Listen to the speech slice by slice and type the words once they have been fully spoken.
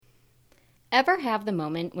Ever have the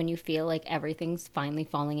moment when you feel like everything's finally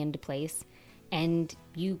falling into place and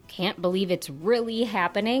you can't believe it's really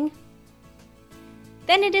happening?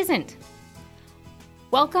 Then it isn't.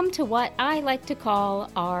 Welcome to what I like to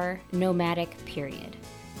call our nomadic period.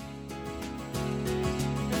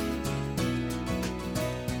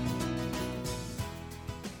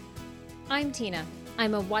 I'm Tina.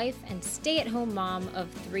 I'm a wife and stay-at-home mom of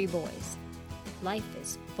 3 boys. Life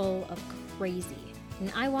is full of crazy,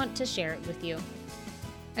 and I want to share it with you.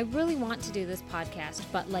 I really want to do this podcast,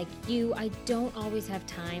 but like you, I don't always have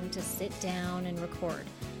time to sit down and record.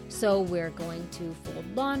 So we're going to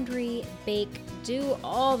fold laundry, bake, do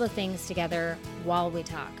all the things together while we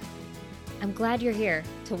talk. I'm glad you're here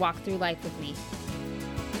to walk through life with me.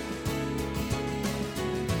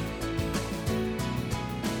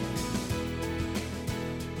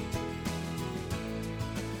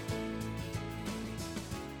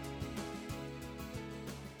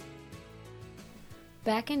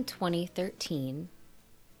 Back in 2013,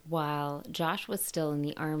 while Josh was still in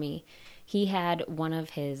the Army, he had one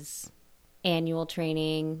of his annual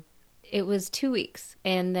training. It was 2 weeks.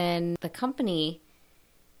 And then the company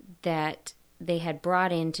that they had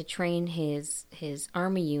brought in to train his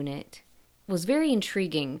Army unit was very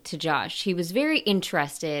intriguing to Josh. He was very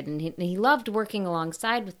interested, and he loved working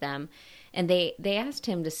alongside with them. And they asked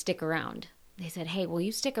him to stick around. They said, "Hey, will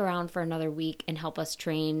you stick around for another week and help us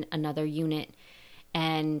train another unit?"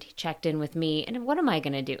 And he checked in with me, and what am I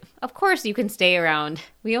going to do? Of course you can stay around.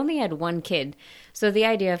 We only had 1 kid, so the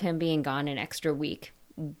idea of him being gone an extra week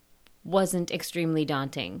wasn't extremely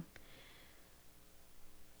daunting.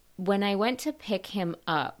 When I went to pick him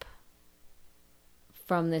up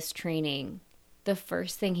from this training, the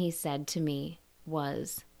first thing he said to me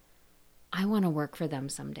was, "I want to work for them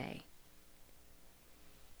someday."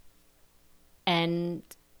 And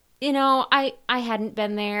you know, I hadn't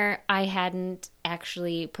been there. I hadn't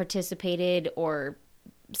actually participated or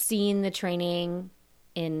seen the training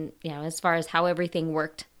in, as far as how everything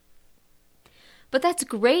worked. But that's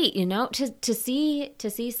great, to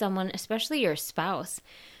see someone, especially your spouse,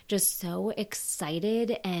 just so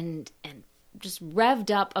excited and just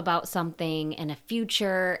revved up about something and a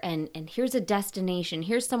future and here's a destination,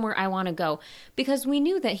 here's somewhere I want to go. Because we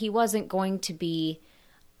knew that he wasn't going to be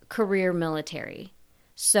career military.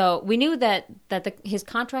 So we knew that his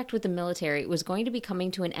contract with the military was going to be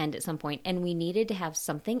coming to an end at some point, and we needed to have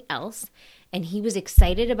something else, and he was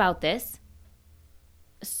excited about this.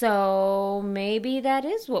 So maybe that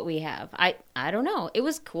is what we have. I don't know. It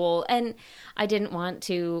was cool, and I didn't want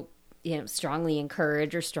to, strongly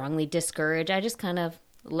encourage or strongly discourage. I just kind of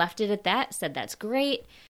left it at that, said that's great.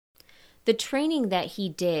 The training that he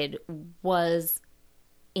did was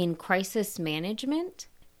in crisis management.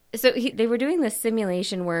 So they were doing this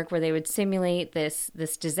simulation work where they would simulate this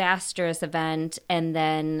disastrous event, and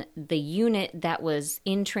then the unit that was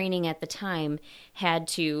in training at the time had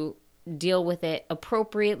to deal with it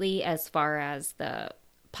appropriately as far as the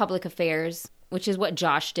public affairs, which is what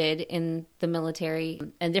Josh did in the military,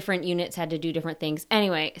 and different units had to do different things.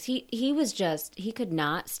 Anyway, he could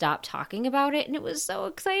not stop talking about it, and it was so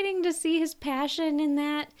exciting to see his passion in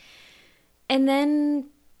that. And then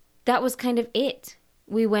that was kind of it.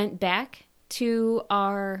 We went back to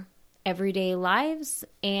our everyday lives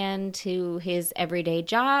and to his everyday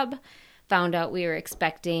job, found out we were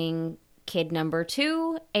expecting kid number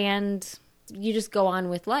 2, and you just go on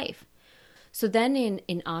with life. So then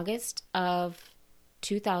in August of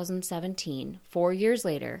 2017, 4 years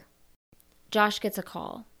later, Josh gets a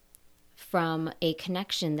call from a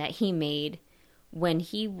connection that he made when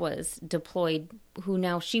he was deployed, who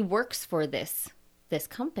now she works for this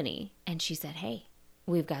company. And she said, "Hey,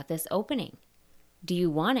 we've got this opening. Do you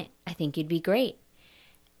want it? I think you'd be great."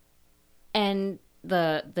 And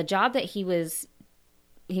the job that he was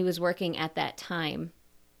working at that time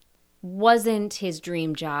wasn't his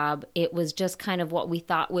dream job. It was just kind of what we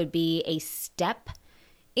thought would be a step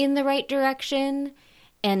in the right direction.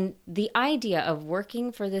 And the idea of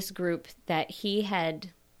working for this group that he had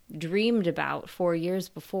dreamed about 4 years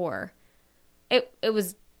before, it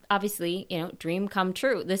was obviously, dream come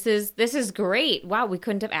true. This is great. Wow, we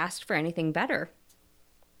couldn't have asked for anything better.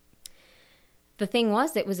 The thing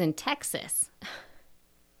was, it was in Texas.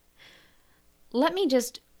 Let me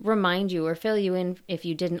just remind you or fill you in if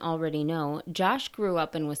you didn't already know. Josh grew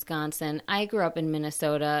up in Wisconsin. I grew up in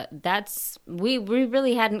Minnesota. We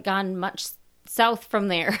really hadn't gone much south from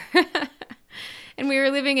there. And we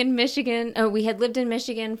were living in Michigan. We had lived in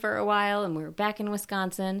Michigan for a while, and we were back in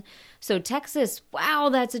Wisconsin. So Texas, wow,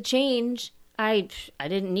 that's a change. I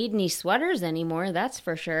didn't need any sweaters anymore, that's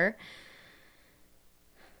for sure.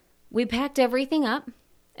 We packed everything up,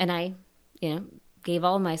 and I gave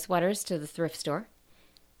all my sweaters to the thrift store.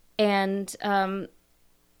 And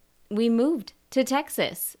we moved to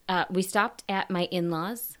Texas. We stopped at my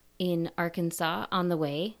in-laws in Arkansas on the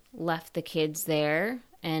way, left the kids there,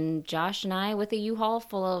 and Josh and I, with a U-Haul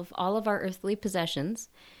full of all of our earthly possessions,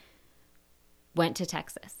 went to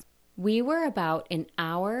Texas. We were about an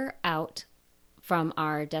hour out from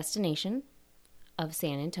our destination of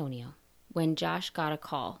San Antonio when Josh got a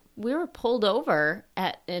call. We were pulled over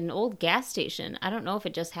at an old gas station. I don't know if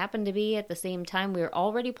it just happened to be at the same time we were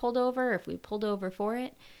already pulled over, or if we pulled over for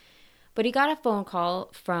it. But he got a phone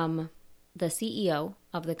call from the CEO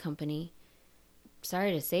of the company.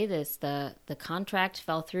 Sorry to say this, the contract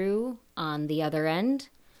fell through on the other end,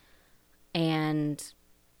 and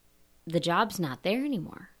the job's not there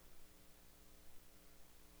anymore.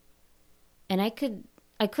 And I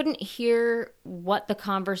couldn't hear what the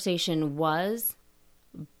conversation was,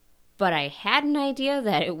 but I had an idea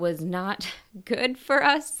that it was not good for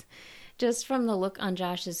us, just from the look on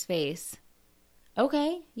Josh's face.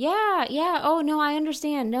 Okay, yeah, oh, no, I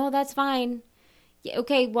understand. No, that's fine. Yeah,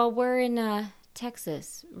 okay, well, we're in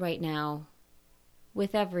Texas right now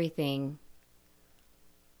with everything.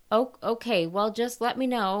 Oh, okay, well, just let me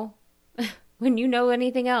know when you know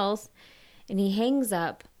anything else. And he hangs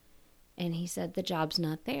up, and he said, the job's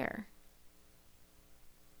not there.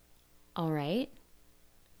 All right.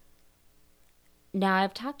 Now,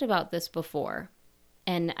 I've talked about this before,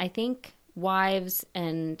 and I think wives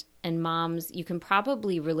and moms, you can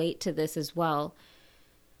probably relate to this as well.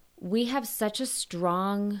 We have such a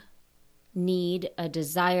strong need, a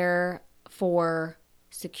desire for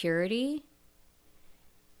security.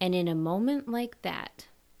 And in a moment like that,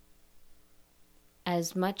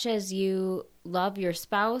 as much as you love your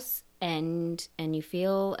spouse and you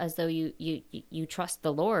feel as though you trust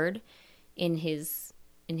the Lord in his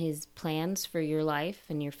plans for your life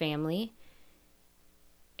and your family,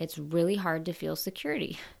 it's really hard to feel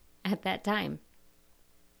security at that time.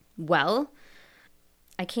 Well,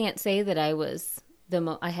 I can't say that I was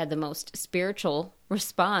I had the most spiritual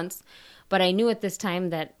response, but I knew at this time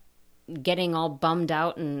that getting all bummed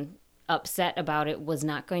out and upset about it was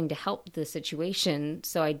not going to help the situation.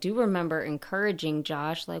 So I do remember encouraging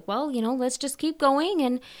Josh, like, well, let's just keep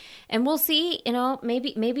going and we'll see,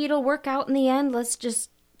 maybe it'll work out in the end. Let's just,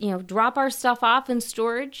 drop our stuff off in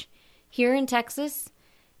storage here in Texas,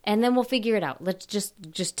 and then we'll figure it out. Let's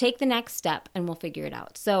just take the next step and we'll figure it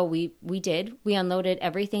out. So we did. We unloaded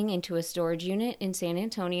everything into a storage unit in San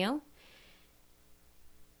Antonio,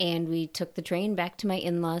 and we took the train back to my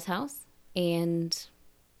in-laws' house. And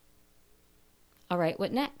all right,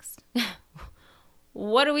 what next?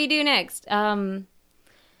 What do we do next?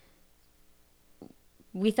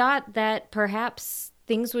 We thought that perhaps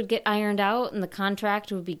things would get ironed out and the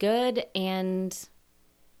contract would be good, and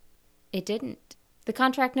it didn't. The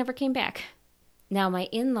contract never came back. Now, my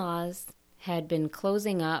in-laws had been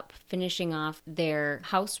closing up, finishing off their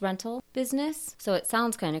house rental business. So it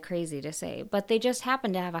sounds kind of crazy to say, but they just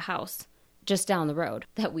happened to have a house just down the road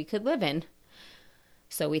that we could live in.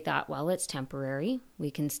 So we thought, well, it's temporary.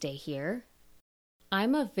 We can stay here.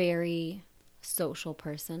 I'm a very social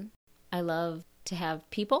person. I love to have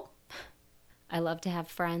people. I love to have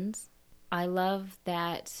friends. I love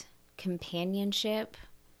that companionship,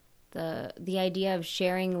 the idea of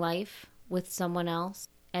sharing life with someone else.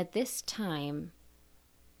 At this time,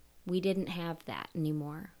 we didn't have that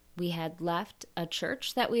anymore. We had left a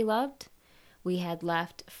church that we loved. We had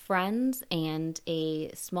left friends and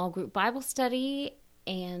a small group Bible study.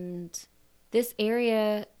 And this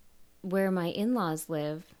area where my in-laws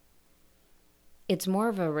live, it's more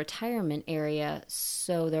of a retirement area,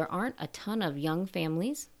 so there aren't a ton of young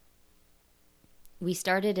families. We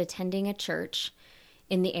started attending a church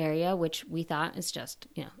in the area, which we thought is just,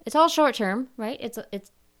 it's all short term, right?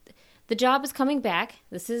 It's the job is coming back.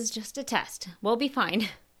 This is just a test. We'll be fine.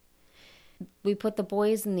 We put the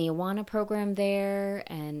boys in the Awana program there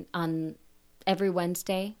and on every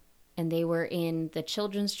Wednesday, and they were in the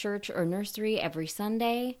children's church or nursery every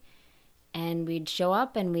Sunday, and we'd show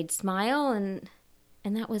up and we'd smile, and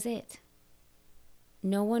that was it.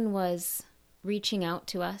 No one was reaching out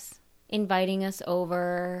to us, inviting us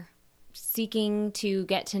over, seeking to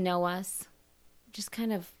get to know us. Just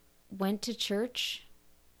kind of went to church,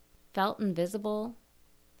 felt invisible,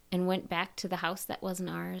 and went back to the house that wasn't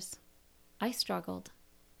ours. I struggled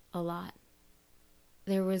a lot.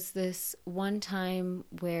 There was this one time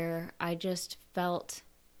where I just felt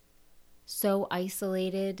so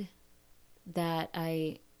isolated that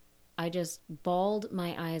I just bawled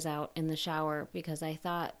my eyes out in the shower because I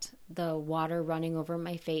thought the water running over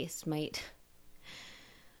my face might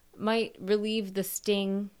relieve the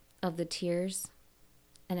sting of the tears,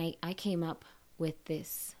 and I came up with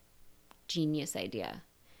this genius idea.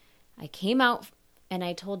 I came out and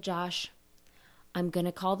I told Josh, I'm going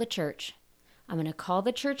to call the church. I'm going to call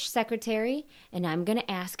the church secretary, and I'm going to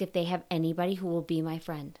ask if they have anybody who will be my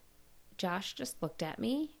friend. Josh just looked at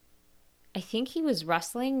me. I think he was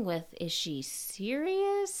wrestling with, is she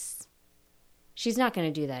serious? She's not going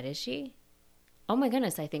to do that, is she? Oh my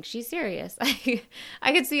goodness, I think she's serious.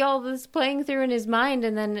 I could see all this playing through in his mind,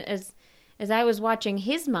 and then as I was watching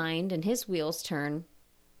his mind and his wheels turn,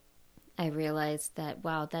 I realized that,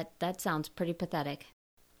 wow, that sounds pretty pathetic.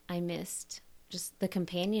 I missed just the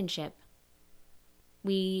companionship.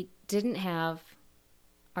 We didn't have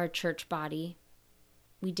our church body.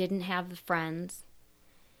 We didn't have the friends.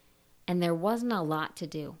 And there wasn't a lot to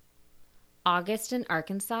do. August in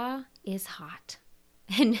Arkansas is hot.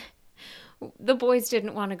 And the boys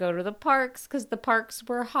didn't want to go to the parks because the parks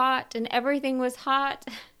were hot and everything was hot.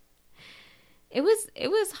 It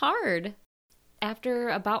was hard. After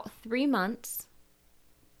about 3 months,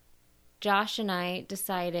 Josh and I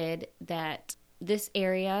decided that this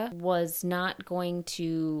area was not going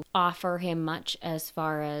to offer him much as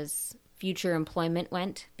far as future employment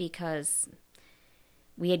went, because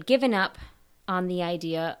we had given up on the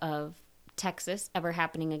idea of Texas ever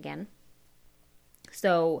happening again.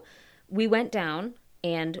 So we went down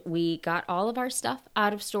and we got all of our stuff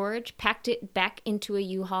out of storage, packed it back into a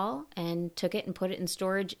U-Haul, and took it and put it in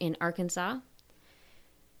storage in Arkansas,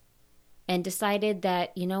 and decided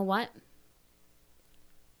that, you know what?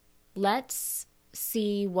 Let's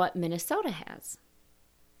see what Minnesota has.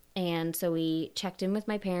 And so we checked in with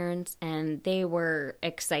my parents, and they were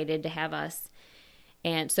excited to have us.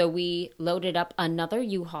 And so we loaded up another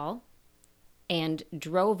U-Haul and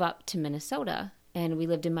drove up to Minnesota, and we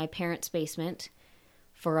lived in my parents' basement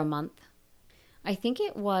for a month. I think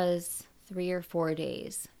it was 3 or 4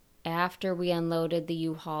 days after we unloaded the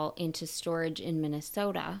U-Haul into storage in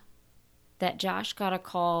Minnesota that Josh got a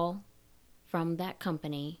call from that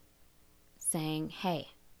company saying, hey,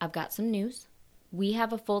 I've got some news. We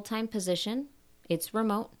have a full-time position. It's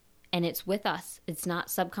remote, and it's with us. It's not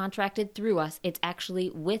subcontracted through us. It's actually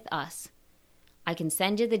with us. I can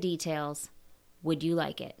send you the details. Would you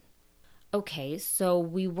like it? Okay, so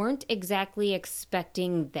we weren't exactly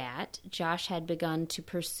expecting that. Josh had begun to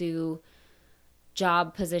pursue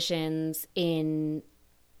job positions in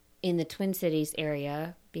the Twin Cities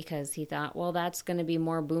area because he thought, well, that's going to be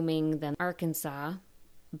more booming than Arkansas.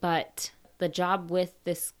 But the job with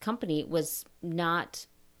this company was not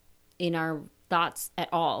in our thoughts at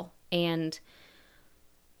all.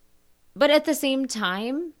 But at the same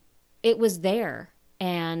time, it was there.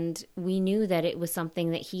 And we knew that it was something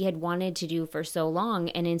that he had wanted to do for so long.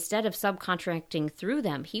 And instead of subcontracting through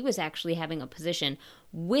them, he was actually having a position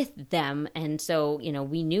with them. And so,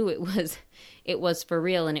 we knew it was for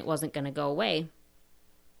real and it wasn't going to go away.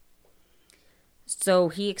 So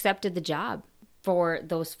he accepted the job. For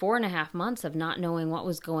those 4.5 months of not knowing what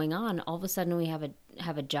was going on, all of a sudden we have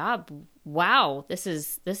a job. Wow, this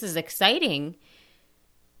is exciting.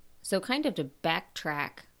 So kind of to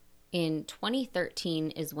backtrack, in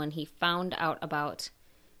 2013 is when he found out about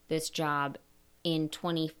this job. In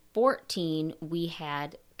 2014, we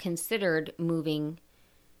had considered moving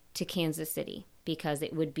to Kansas City because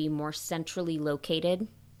it would be more centrally located,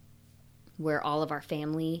 where all of our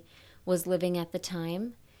family was living at the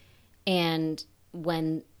time. And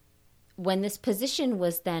when this position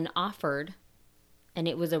was then offered, and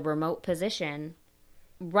it was a remote position,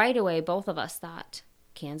 right away both of us thought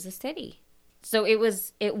Kansas City. So it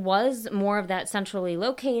was more of that centrally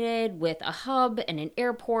located with a hub and an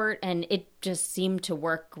airport, and it just seemed to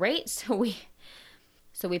work great. So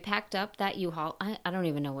we packed up that U-Haul. I don't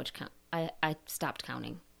even know which count. I stopped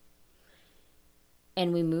counting.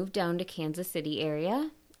 And we moved down to Kansas City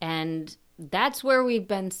area, and that's where we've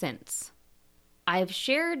been since. I've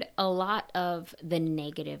shared a lot of the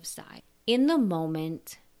negative side. In the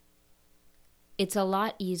moment, it's a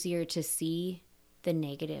lot easier to see the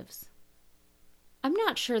negatives. I'm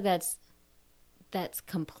not sure that's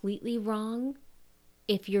completely wrong.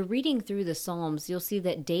 If you're reading through the Psalms, you'll see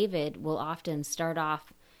that David will often start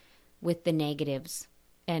off with the negatives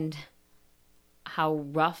and how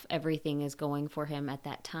rough everything is going for him at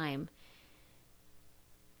that time.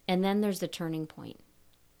 And then there's the turning point.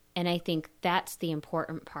 And I think that's the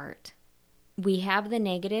important part. We have the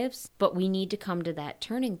negatives, but we need to come to that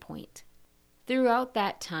turning point. Throughout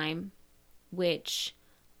that time, which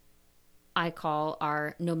I call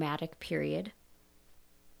our nomadic period,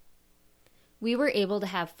 we were able to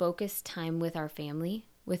have focused time with our family,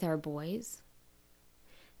 with our boys.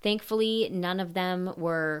 Thankfully, none of them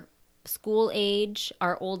were school age.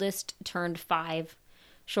 Our oldest turned 5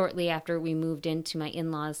 shortly after we moved into my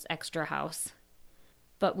in-laws' extra house.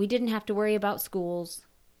 But we didn't have to worry about schools.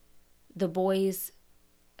 The boys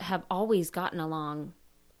have always gotten along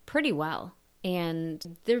pretty well.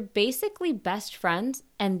 And they're basically best friends.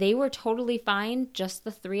 And they were totally fine, just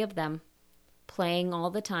the 3 of them, playing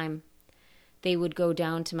all the time. They would go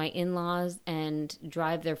down to my in-laws and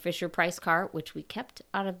drive their Fisher-Price car, which we kept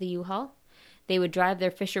out of the U-Haul. They would drive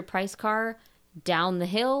their Fisher-Price car down the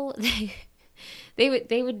hill.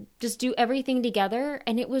 They would just do everything together,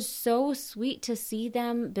 and it was so sweet to see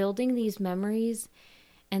them building these memories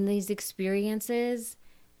and these experiences.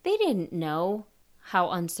 They didn't know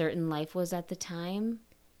how uncertain life was at the time.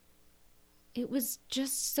 It was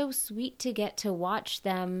just so sweet to get to watch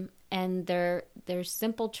them and their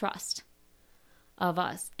simple trust of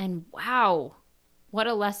us. And wow, what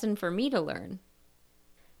a lesson for me to learn.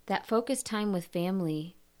 That focused time with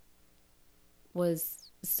family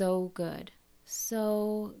was so good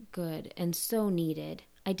and so needed.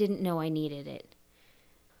 I didn't know I needed it.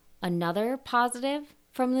 Another positive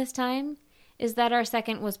from this time is that our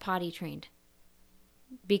second was potty trained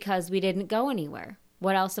because we didn't go anywhere.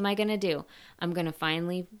 What else am I going to do? I'm going to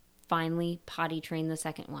finally potty train the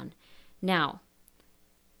second one. Now,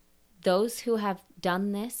 those who have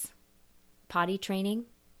done this potty training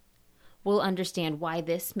will understand why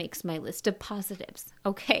this makes my list of positives,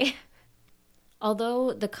 okay?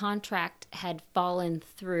 Although the contract had fallen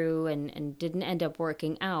through and didn't end up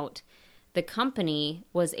working out, the company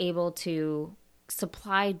was able to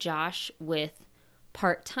supply Josh with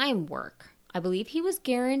part-time work. I believe he was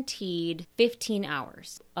guaranteed 15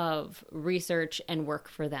 hours of research and work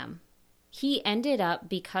for them. He ended up,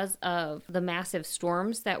 because of the massive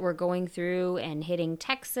storms that were going through and hitting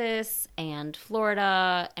Texas and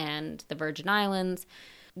Florida and the Virgin Islands,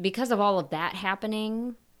 because of all of that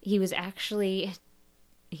happening, he was actually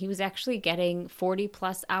getting 40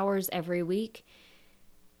 plus hours every week,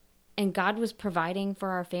 and God was providing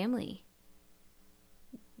for our family.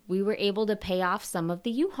 We were able to pay off some of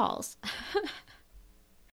the U-Hauls.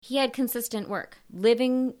 He had consistent work,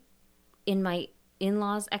 living in my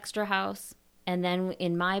in-laws' extra house, and then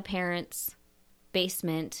in my parents'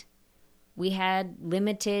 basement. We had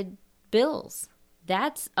limited bills.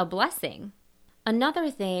 That's a blessing.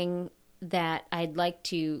 Another thing that I'd like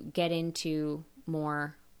to get into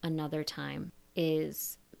more another time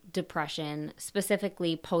is depression,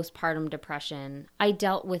 specifically postpartum depression. I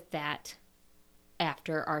dealt with that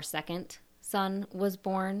after our second son was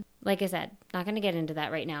born. Like I said, not going to get into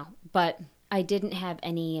that right now, but I didn't have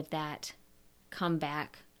any of that come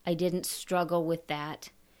back. I didn't struggle with that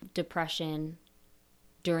depression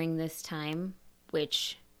during this time,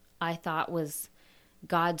 which I thought was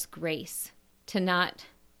God's grace to not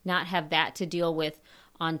have that to deal with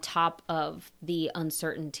on top of the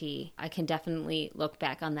uncertainty. I can definitely look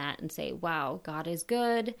back on that and say, wow, God is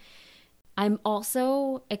good. I'm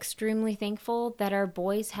also extremely thankful that our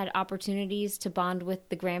boys had opportunities to bond with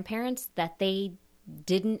the grandparents that they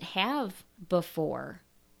didn't have before.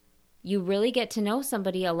 You really get to know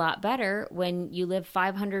somebody a lot better when you live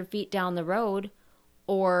 500 feet down the road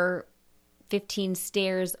or 15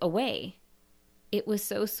 stairs away. It was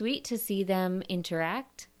so sweet to see them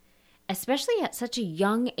interact, especially at such a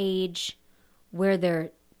young age where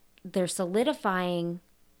they're solidifying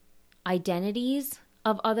identities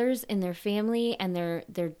of others in their family, and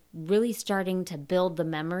they're really starting to build the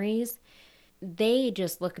memories. They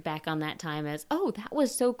just look back on that time as, oh, that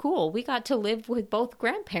was so cool. We got to live with both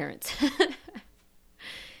grandparents.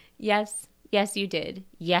 Yes, you did.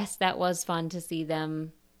 Yes, that was fun to see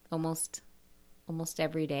them almost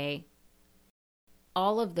every day.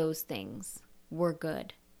 All of those things were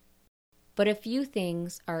good. But a few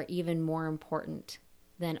things are even more important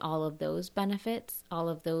than all of those benefits, all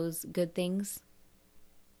of those good things.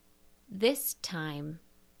 This time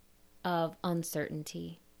of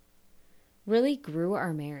uncertainty really grew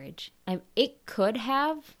our marriage. It could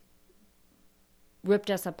have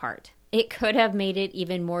ripped us apart. It could have made it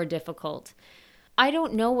even more difficult. I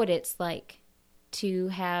don't know what it's like to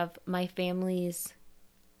have my family's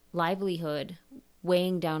livelihood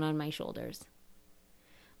weighing down on my shoulders.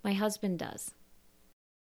 My husband does.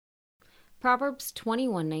 Proverbs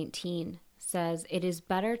 21:19 says, "It is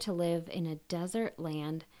better to live in a desert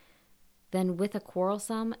land than with a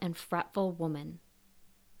quarrelsome and fretful woman."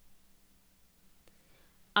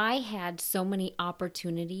 I had so many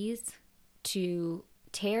opportunities to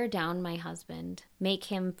tear down my husband, make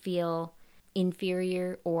him feel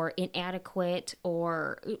inferior or inadequate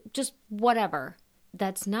or just whatever.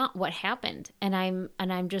 That's not what happened. And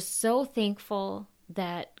I'm just so thankful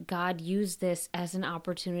that God used this as an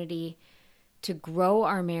opportunity to grow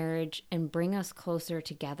our marriage and bring us closer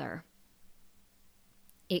together.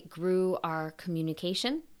 It grew our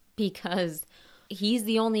communication because he's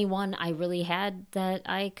the only one I really had that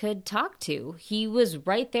I could talk to. He was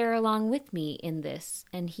right there along with me in this,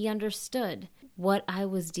 and he understood what I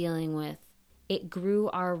was dealing with. It grew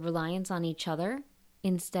our reliance on each other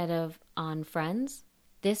instead of on friends.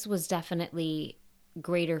 This was definitely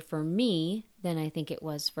greater for me than I think it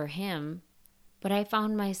was for him. But I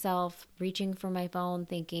found myself reaching for my phone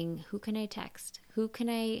thinking, who can I text? Who can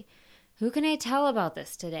I tell about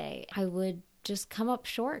this today? I would just come up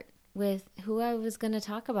short with who I was going to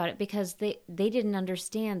talk about it because they didn't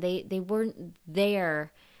understand. They weren't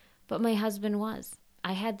there, but my husband was.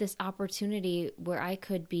 I had this opportunity where I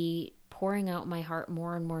could be pouring out my heart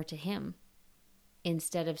more and more to him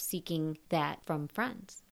instead of seeking that from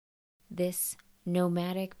friends. This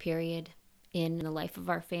nomadic period in the life of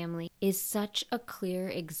our family is such a clear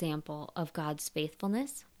example of God's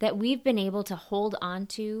faithfulness that we've been able to hold on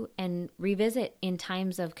to and revisit in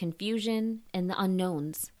times of confusion and the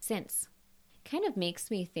unknowns since. Kind of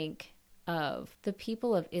makes me think of the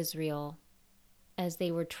people of Israel as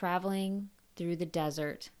they were traveling through the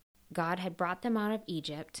desert. God had brought them out of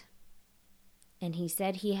Egypt, and he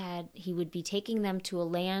said he would be taking them to a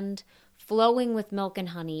land flowing with milk and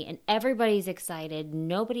honey, and everybody's excited.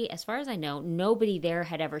 Nobody, as far as I know, nobody there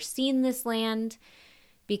had ever seen this land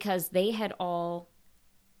because they had all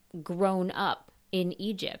grown up in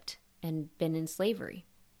Egypt and been in slavery.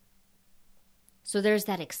 So there's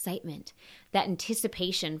that excitement, that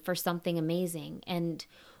anticipation for something amazing. And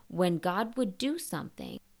when God would do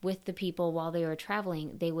something with the people while they were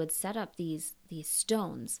traveling, they would set up these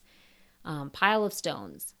stones, pile of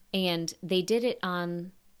stones, and they did it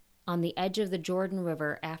on the edge of the Jordan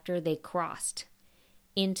River after they crossed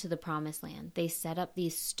into the Promised Land. They set up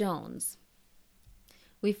these stones.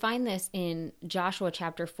 We find this in Joshua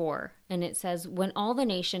chapter 4, and it says, "When all the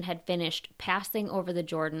nation had finished passing over the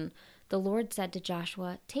Jordan, the Lord said to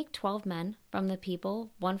Joshua, 'Take 12 men from the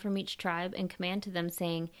people, one from each tribe, and command to them,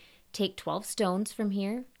 saying, Take 12 stones from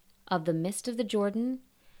here, of the midst of the Jordan,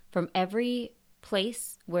 from every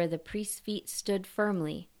place where the priest's feet stood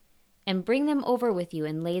firmly, and bring them over with you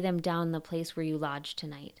and lay them down in the place where you lodge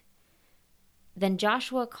tonight.' Then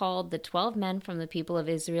Joshua called the 12 men from the people of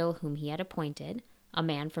Israel whom he had appointed, a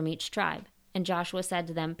man from each tribe. And Joshua said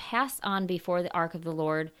to them, 'Pass on before the ark of the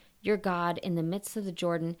Lord your God in the midst of the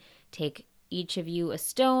Jordan. Take each of you a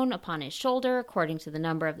stone upon his shoulder, according to the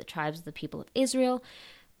number of the tribes of the people of Israel,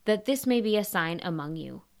 that this may be a sign among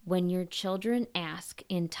you. When your children ask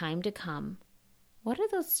in time to come, what do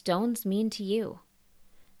those stones mean to you?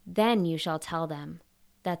 Then you shall tell them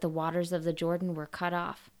that the waters of the Jordan were cut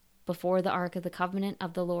off before the ark of the covenant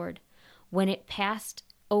of the Lord. When it passed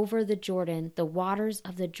over the Jordan, the waters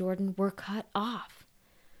of the Jordan were cut off.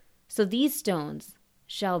 So these stones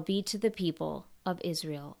shall be to the people of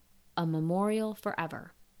Israel a memorial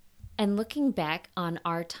forever.'" And looking back on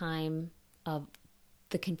our time of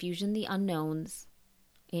the confusion, the unknowns,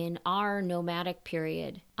 in our nomadic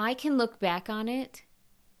period, I can look back on it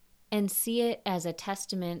and see it as a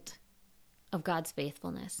testament of God's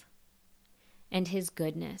faithfulness and his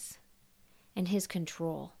goodness and his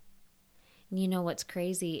control. And you know what's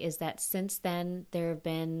crazy is that since then there have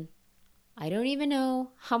been, I don't even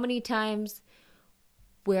know how many times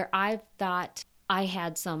where I've thought I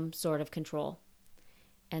had some sort of control.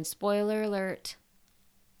 And spoiler alert,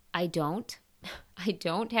 I don't. I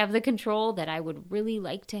don't have the control that I would really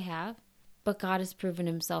like to have, but God has proven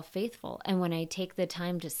himself faithful. And when I take the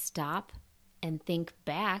time to stop and think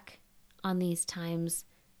back on these times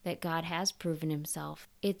that God has proven himself,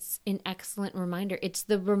 it's an excellent reminder. It's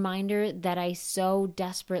the reminder that I so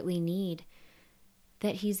desperately need,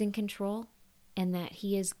 that he's in control and that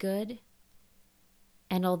he is good.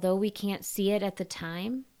 And although we can't see it at the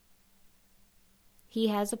time, he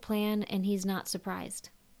has a plan and he's not surprised.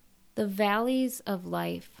 The valleys of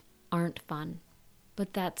life aren't fun,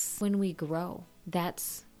 but that's when we grow.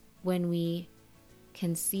 That's when we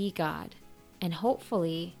can see God. And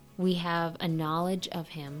hopefully we have a knowledge of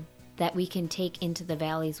him that we can take into the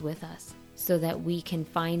valleys with us so that we can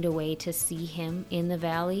find a way to see him in the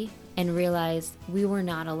valley and realize we were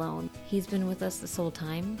not alone. He's been with us this whole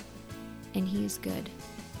time, and he's good.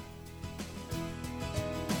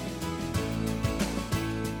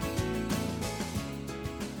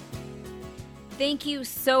 Thank you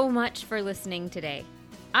so much for listening today.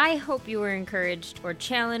 I hope you were encouraged or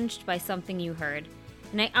challenged by something you heard.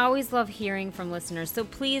 And I always love hearing from listeners, so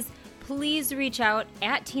please reach out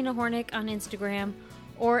at Tina Hornick on Instagram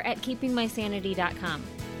or at keepingmysanity.com.